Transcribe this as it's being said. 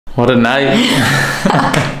What a night.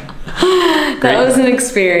 That was an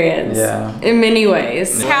experience. Yeah. In many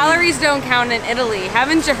ways. Calories don't count in Italy.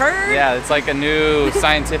 Haven't you heard? Yeah, it's like a new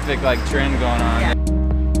scientific like trend going on. Yeah.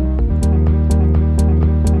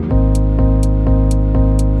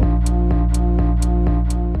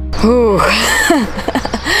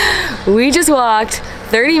 We just walked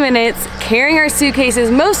 30 minutes carrying our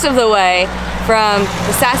suitcases most of the way from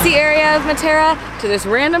the sassy area of Matera to this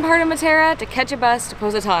random part of Matera to catch a bus to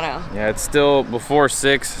Positano. Yeah, it's still before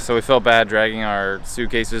 6, so we felt bad dragging our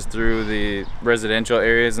suitcases through the residential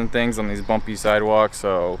areas and things on these bumpy sidewalks,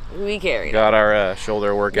 so we carried got our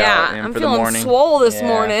shoulder workout in for the morning. I'm feeling swole this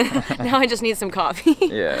morning. Now I just need some coffee.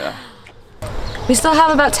 Yeah. We still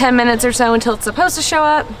have about 10 minutes or so until it's supposed to show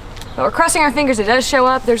up. But we're crossing our fingers it does show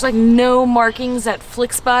up. There's like no markings that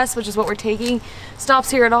FlixBus, which is what we're taking, stops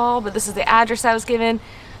here at all, but this is the address I was given.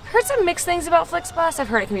 I've heard some mixed things about FlixBus. I've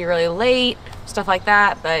heard it can be really late, stuff like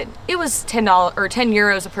that, but it was $10 or 10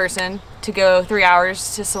 euros a person to go 3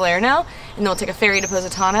 hours to Salerno, and then we'll take a ferry to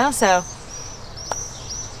Positano. So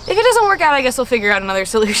if it doesn't work out, I guess we'll figure out another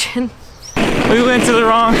solution. We went to the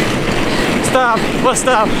wrong stop. Bus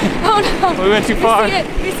stop. Oh no. We went too far.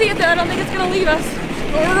 We see it though. I don't think it's gonna leave us.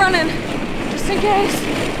 But we're running, just in case.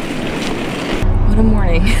 What a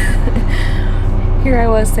morning. Here I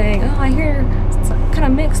was saying, oh, I hear kind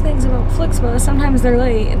of mixed things about FlixBus. Sometimes they're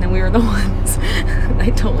late, and then we were the ones. I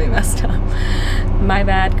totally messed up. My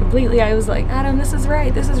bad, completely. I was like, Adam, this is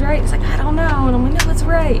right, this is right. He's like, I don't know. And I'm like, no, it's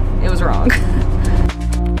right. It was wrong.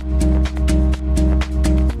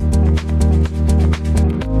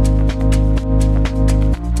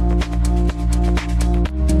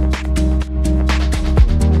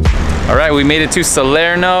 All right, we made it to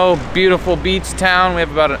Salerno, beautiful beach town. We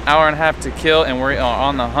have about an hour and a half to kill, and we're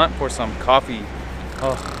on the hunt for some coffee.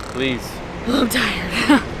 Oh, please. I'm tired.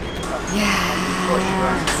 Yeah.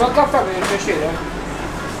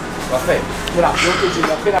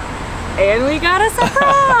 And we got a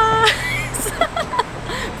surprise!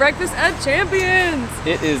 Breakfast at Champions!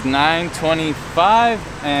 It is 9:25,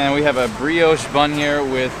 and we have a brioche bun here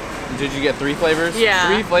with, did you get 3 flavors? Yeah.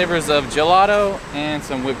 3 flavors of gelato and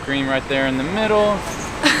some whipped cream right there in the middle.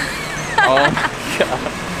 Oh my god.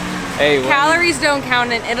 Hey, calories don't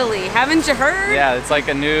count in Italy. Haven't you heard? Yeah, it's like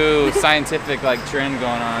a new scientific like trend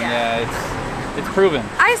going on. Yeah, it's proven.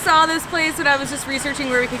 I saw this place when I was just researching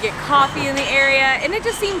where we could get coffee in the area, and it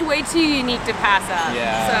just seemed way too unique to pass up.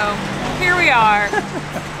 Yeah. So here we are.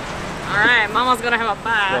 All right, Mama's gonna have a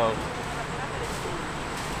bite. Whoa.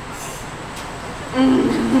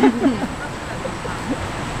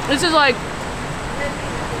 This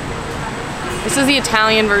is the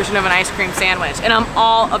Italian version of an ice cream sandwich, and I'm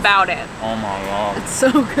all about it. Oh my god. It's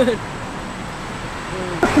so good.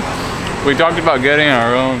 We talked about getting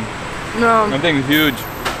our own. No. That thing's huge.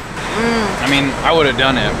 I mean, I would have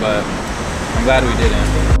done it, but I'm glad we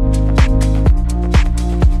didn't.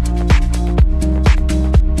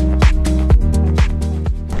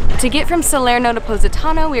 To get from Salerno to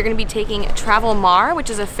Positano, we are going to be taking Travel Mar,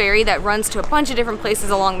 which is a ferry that runs to a bunch of different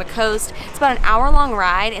places along the coast. It's about an hour-long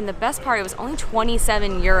ride, and the best part, it was only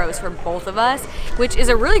 27 euros for both of us, which is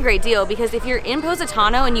a really great deal because if you're in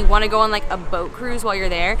Positano and you want to go on like a boat cruise while you're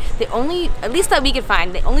there, they only, at least that we could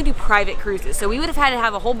find, they only do private cruises. So we would have had to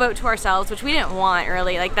have a whole boat to ourselves, which we didn't want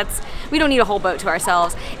really. Like we don't need a whole boat to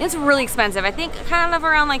ourselves. And it's really expensive. I think kind of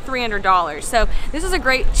around like $300. So this is a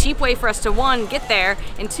great cheap way for us to, 1, get there,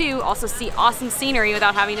 and 2, also see awesome scenery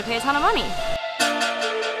without having to pay a ton of money.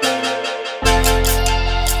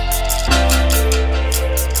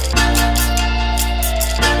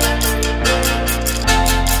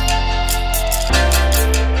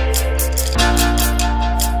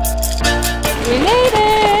 We made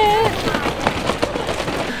it!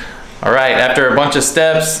 All right, after a bunch of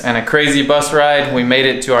steps and a crazy bus ride, we made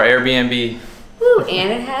it to our Airbnb. Woo,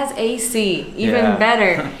 and it has AC, even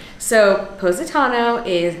better. So Positano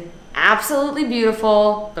is absolutely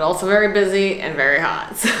beautiful, but also very busy and very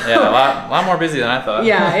hot. So. Yeah, a lot more busy than I thought.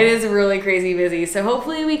 Yeah, it is really crazy busy. So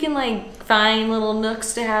hopefully we can like find little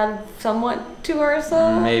nooks to have somewhat to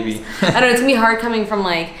ourselves. Maybe. I don't know, it's gonna be hard coming from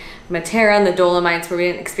like Matera and the Dolomites where we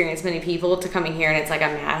didn't experience many people to coming here and it's like a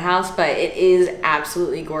madhouse, but it is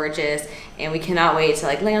absolutely gorgeous and we cannot wait to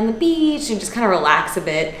like lay on the beach and just kind of relax a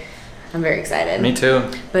bit. I'm very excited. Me too.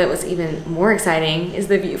 But what's even more exciting is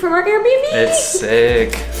the view from our Airbnb. It's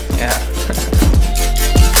sick. Yeah.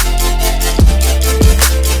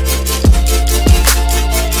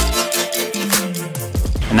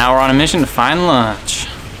 And now we're on a mission to find lunch.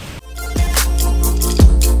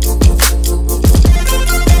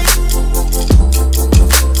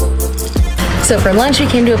 So for lunch, we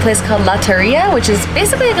came to a place called Matera, which is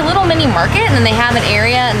basically like a little mini market, and then they have an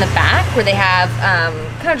area in the back where they have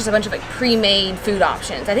kind of just a bunch of like pre-made food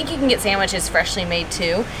options. I think you can get sandwiches freshly made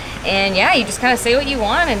too. And yeah, you just kind of say what you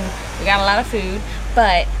want, and we got a lot of food.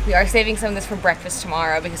 But we are saving some of this for breakfast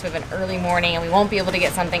tomorrow because we have an early morning and we won't be able to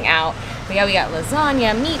get something out. But yeah, we got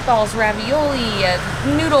lasagna, meatballs, ravioli,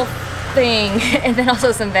 a noodle thing, and then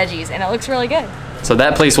also some veggies, and it looks really good. So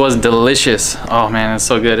that place was delicious. Oh man, it's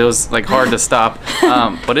so good. It was like hard to stop.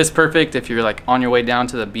 But it's perfect if you're like on your way down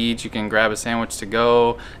to the beach. You can grab a sandwich to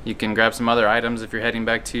go. You can grab some other items if you're heading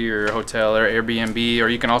back to your hotel or Airbnb, or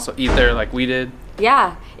you can also eat there like we did.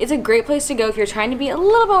 Yeah, it's a great place to go if you're trying to be a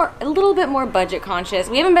little bit more budget conscious.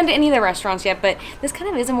 We haven't been to any of the restaurants yet, but this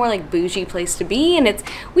kind of is a more like bougie place to be, and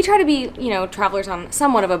we try to be, you know, travelers on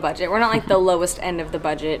somewhat of a budget. We're not like the lowest end of the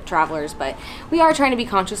budget travelers, but we are trying to be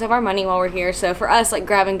conscious of our money while we're here. So for us, like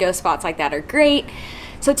grab and go spots like that are great.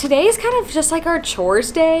 So today is kind of just like our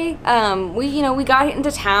chores day. We got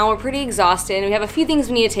into town, we're pretty exhausted, and we have a few things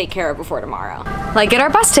we need to take care of before tomorrow. Like get our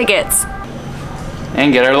bus tickets.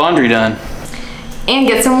 And get our laundry done. And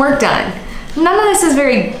get some work done. None of this is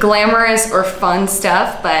very glamorous or fun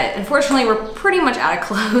stuff, but unfortunately we're pretty much out of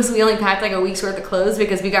clothes. We only packed like a week's worth of clothes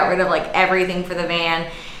because we got rid of like everything for the van.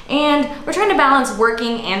 And we're trying to balance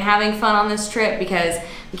working and having fun on this trip because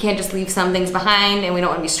we can't just leave some things behind, and we don't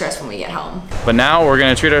want to be stressed when we get home. But now we're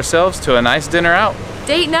gonna treat ourselves to a nice dinner out.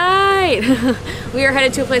 Date night! We are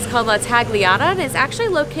headed to a place called La Tagliata. It's actually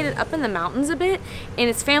located up in the mountains a bit, and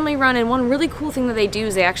it's family run, and one really cool thing that they do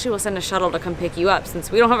is they actually will send a shuttle to come pick you up.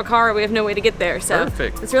 Since we don't have a car, we have no way to get there, so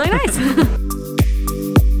perfect. It's really nice.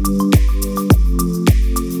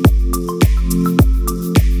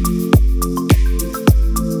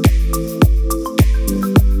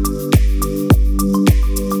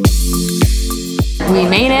 We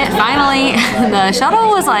made it, finally. The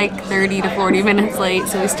shuttle was like 30 to 40 minutes late,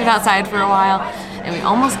 so we stood outside for a while and we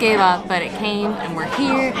almost gave up, but it came and we're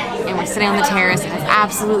here and we're sitting on the terrace. It's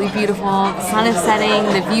absolutely beautiful. The sun is setting,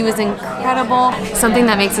 the view is incredible. Something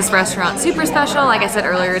that makes this restaurant super special, like I said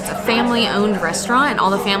earlier, it's a family-owned restaurant and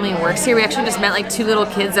all the family works here. We actually just met like 2 little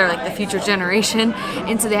kids that are like the future generation,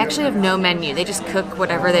 and so they actually have no menu. They just cook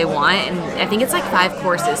whatever they want, and I think it's like 5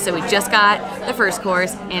 courses. So we just got the first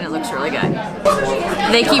course and it looks really good.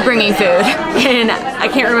 They keep bringing food and I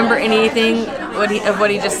can't remember anything of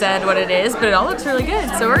what he just said, what it is, but it all looks really good.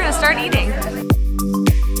 So we're gonna start eating.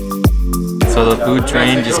 So the food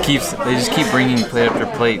train just keep bringing plate after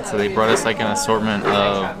plate. So they brought us like an assortment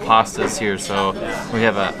of pastas here. So we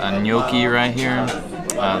have a gnocchi right here.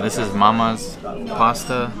 This is Mama's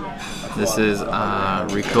pasta. This is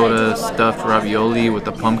ricotta stuffed ravioli with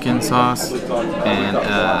the pumpkin sauce, and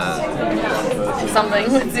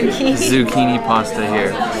something with zucchini. Zucchini pasta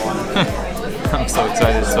here. I'm so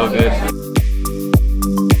excited, it's so good.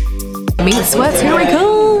 Meat sweats, here we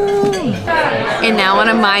come! And now one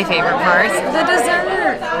of my favorite parts, the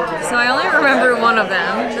dessert! So I only remember one of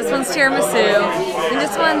them. This one's tiramisu, and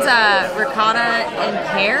this one's ricotta and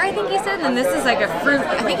pear, I think he said, and this is like a fruit,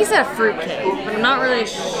 I think he said a fruit cake, but I'm not really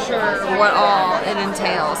sure what all it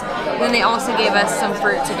entails. And then they also gave us some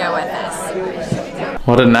fruit to go with this.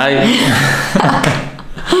 What a night!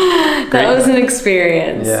 That was an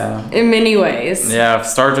experience. Yeah. In many ways. Yeah,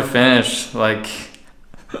 start to finish, like,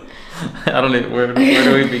 I don't know, where do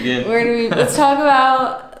we begin? Let's talk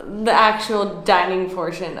about the actual dining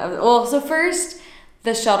portion of it. Well, so first,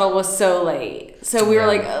 the shuttle was so late. So we were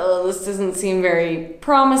like, oh, this doesn't seem very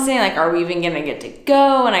promising. Like, are we even gonna get to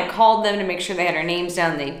go? And I called them to make sure they had our names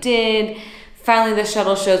down. They did. Finally, the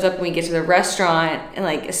shuttle shows up and we get to the restaurant, and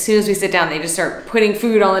like as soon as we sit down, they just start putting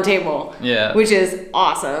food on the table. Yeah. Which is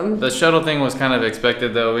awesome. The shuttle thing was kind of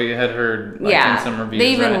expected though. We had heard like, in some reviews.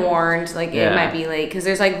 They even warned like it might be late because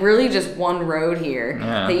there's like really just one road here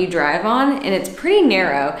that you drive on, and it's pretty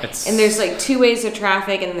narrow. And there's like 2 ways of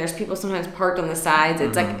traffic, and then there's people sometimes parked on the sides.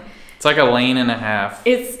 It's like a lane and a half.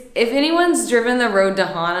 If anyone's driven the road to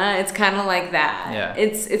Kona, it's kind of like that. Yeah.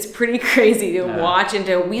 It's pretty crazy to watch, and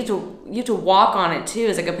you have to walk on it too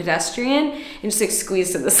as like a pedestrian and just like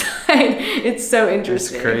squeeze to the side. It's so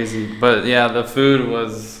interesting. It's crazy. But yeah, the food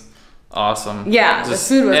was awesome. Yeah, just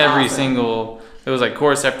the food was it was like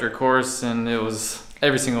course after course, and it was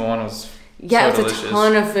every single one was Yeah, it was delicious. A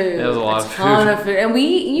ton of food. It was a lot of food. And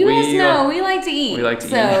you guys know, we like to eat. We like to eat.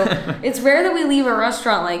 So it's rare that we leave a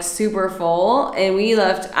restaurant like super full. And we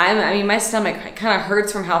left, I mean, my stomach kind of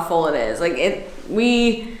hurts from how full it is. Like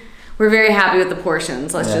we're very happy with the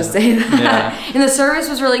portions, let's just say that. Yeah. And the service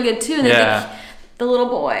was really good too. And the little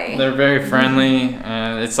boy. They're very friendly,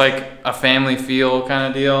 and it's like a family feel kind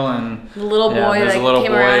of deal. And the little boy like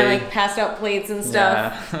came around and like passed out plates and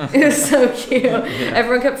stuff. Yeah. It was so cute. Yeah.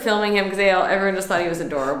 Everyone kept filming him because everyone just thought he was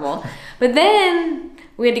adorable. But then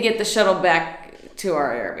we had to get the shuttle back to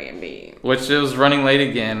our Airbnb, which it was running late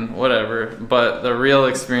again. Whatever. But the real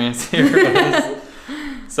experience here was.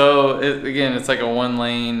 So again, it's like a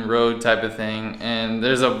 1-lane road type of thing, and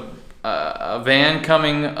there's a van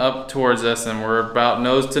coming up towards us, and we're about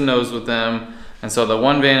nose to nose with them. And so the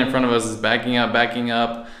one van in front of us is backing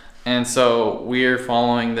up, and so we're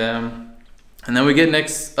following them. And then we get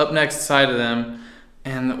up next side of them,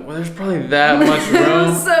 and there's probably that much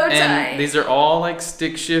room. So tight. And these are all like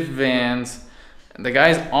stick shift vans. The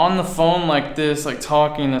guy's on the phone like this, like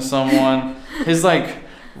talking to someone. His like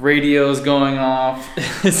radio's going off.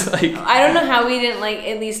 It's like I don't know how we didn't like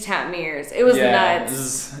at least tap mirrors. It was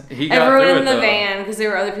nuts. He got everyone in the though. Van, because there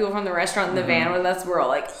were other people from the restaurant in the van with us. We're all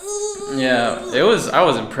like, ooh. Yeah, it was. I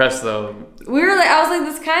was impressed though. We were like, I was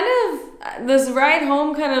like, this ride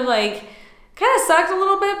home kind of sucked a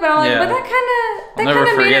little bit, but I'm like, but that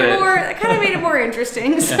kind of made it more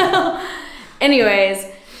interesting. So, anyways.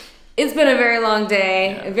 It's been a very long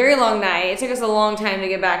day, a very long night. It took us a long time to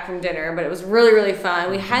get back from dinner, but it was really, really fun.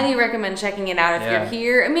 We highly recommend checking it out if you're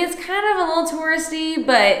here. I mean, it's kind of a little touristy,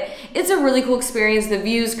 but it's a really cool experience. The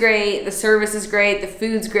view's great, the service is great, the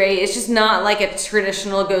food's great. It's just not like a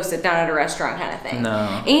traditional go sit down at a restaurant kind of thing.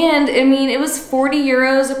 No. And, I mean, it was 40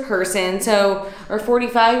 euros a person, or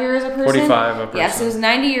 45 euros a person. 45 a person. Yes, it was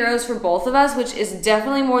 90 euros for both of us, which is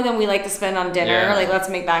definitely more than we like to spend on dinner. Yeah. Like, let's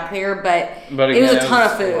make that clear, but again, it was a ton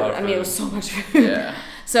of food. I mean, it was so much food. Yeah.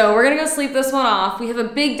 So we're gonna go sleep this one off. We have a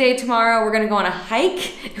big day tomorrow. We're gonna go on a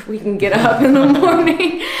hike if we can get up in the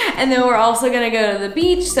morning. And then we're also gonna go to the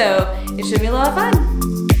beach. So it should be a lot of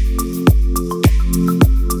fun.